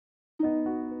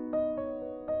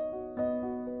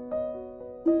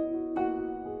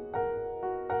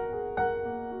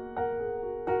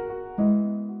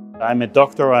I'm a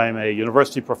doctor, I'm a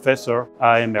university professor,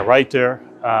 I'm a writer,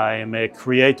 I'm a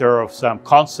creator of some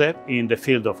concept in the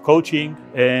field of coaching.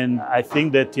 And I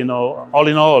think that, all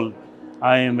in all,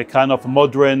 I am a kind of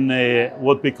modern,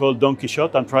 what we call Don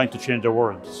Quixote. I'm trying to change the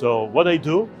world. So what I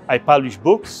do, I publish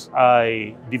books,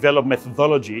 I develop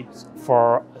methodologies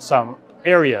for some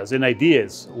areas and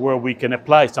ideas where we can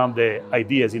apply some of the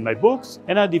ideas in my books,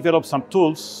 and I develop some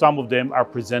tools. Some of them are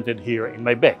presented here in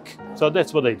my back. So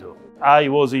that's what I do. I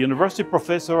was a university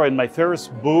professor, and my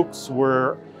first books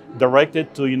were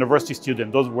directed to university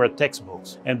students. Those were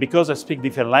textbooks. And because I speak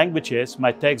different languages,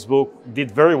 my textbook did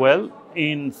very well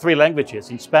in 3 languages,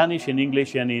 in Spanish, in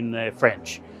English, and in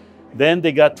French. Then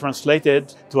they got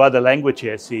translated to other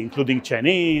languages, including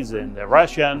Chinese and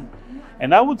Russian.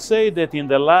 And I would say that in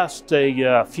the last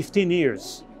 15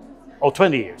 years or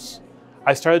 20 years,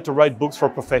 I started to write books for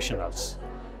professionals.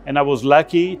 And I was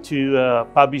lucky to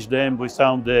publish them with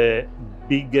some of the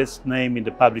biggest name in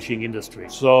the publishing industry.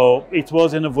 So it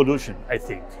was an evolution, I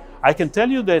think. I can tell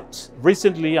you that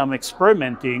recently I'm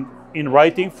experimenting in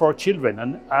writing for children,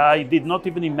 and I did not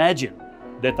even imagine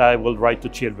that I will write to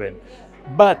children.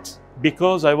 But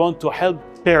because I want to help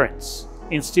parents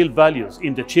instill values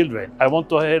in the children, I want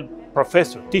to help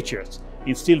professors, teachers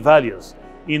instill values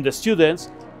in the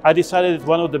students, I decided that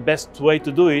one of the best way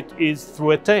to do it is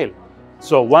through a tale.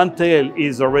 So one tale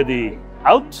is already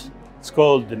out. It's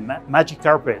called The Magic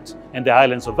Carpet and the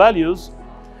Islands of Values.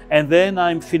 And then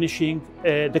I'm finishing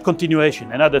the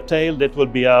continuation, another tale that will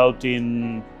be out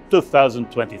in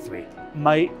 2023.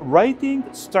 My writing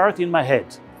starts in my head.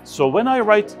 So when I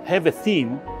have a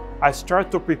theme, I start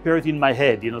to prepare it in my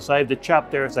head. So I have the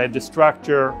chapters, I have the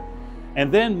structure.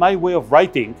 And then my way of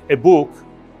writing a book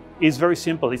is very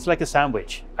simple. It's like a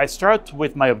sandwich. I start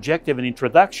with my objective and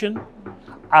introduction.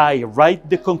 I write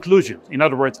the conclusion. In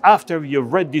other words, after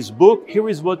you've read this book, here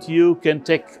is what you can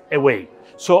take away.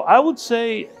 So I would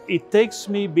say it takes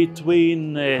me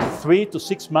between 3 to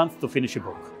 6 months to finish a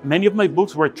book. Many of my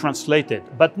books were translated,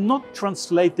 but not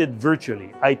translated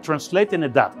virtually. I translate and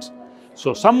adapt.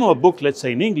 So some of my books, let's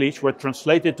say in English, were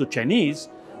translated to Chinese,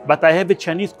 but I have a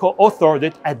Chinese co-author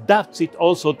that adapts it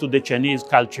also to the Chinese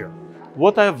culture.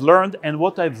 What I've learned and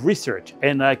what I've researched,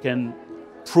 and I can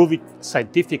prove it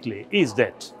scientifically, is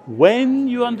that when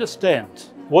you understand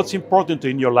what's important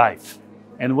in your life,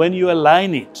 and when you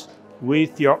align it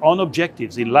with your own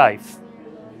objectives in life,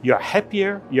 you're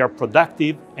happier, you're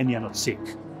productive, and you're not sick.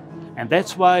 And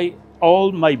that's why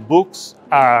all my books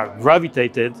are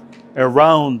gravitated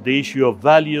around the issue of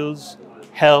values,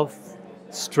 health,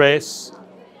 stress,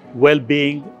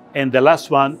 well-being, and the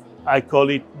last one, I call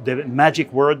it the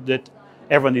magic word that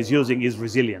everyone is using, is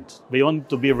resilient. We want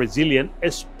to be resilient,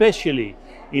 especially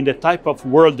in the type of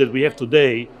world that we have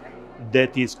today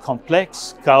that is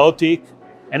complex, chaotic,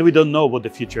 and we don't know what the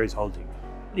future is holding.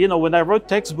 When I wrote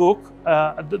textbook,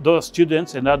 those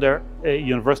students and other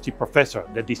university professors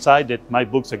that decide that my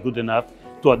books are good enough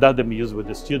to adapt them and use with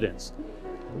the students.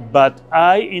 But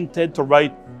I intend to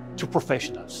write to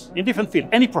professionals in different fields,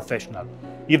 any professional.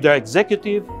 If they're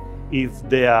executive, if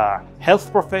they are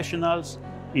health professionals,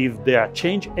 if they are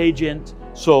change agent.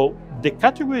 So the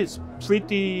category is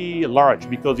pretty large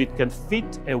because it can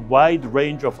fit a wide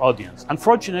range of audience.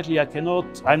 Unfortunately,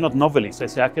 I'm not novelist.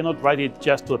 I cannot write it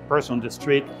just to a person on the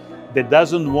street that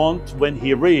doesn't want, when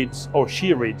he reads or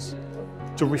she reads,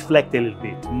 to reflect a little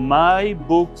bit. My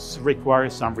books require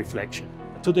some reflection.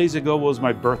 2 days ago was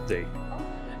my birthday.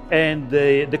 And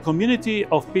the community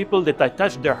of people that I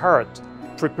touched their heart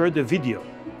prepared a video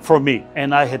for me.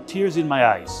 And I had tears in my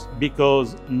eyes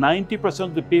because 90%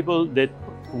 of the people that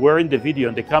were in the video,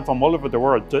 and they come from all over the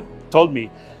world, told me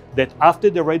that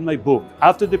after they read my book,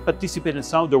 after they participated in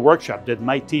some of the workshops that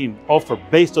my team offered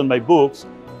based on my books,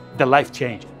 their life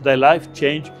changed. Their life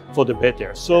changed for the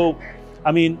better. So,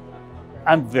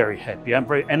 I'm very happy.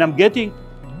 I'm getting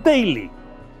daily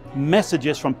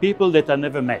messages from people that I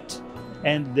never met.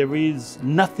 And there is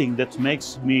nothing that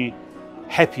makes me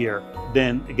happier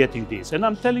than getting this. And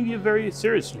I'm telling you very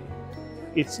seriously,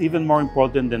 it's even more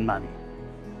important than money,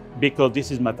 because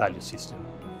this is my value system.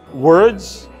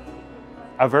 Words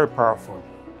are very powerful.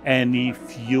 And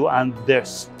if you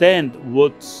understand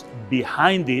what's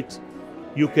behind it,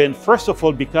 you can first of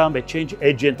all become a change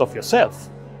agent of yourself.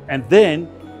 And then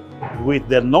with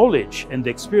the knowledge and the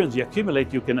experience you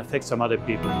accumulate, you can affect some other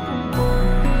people.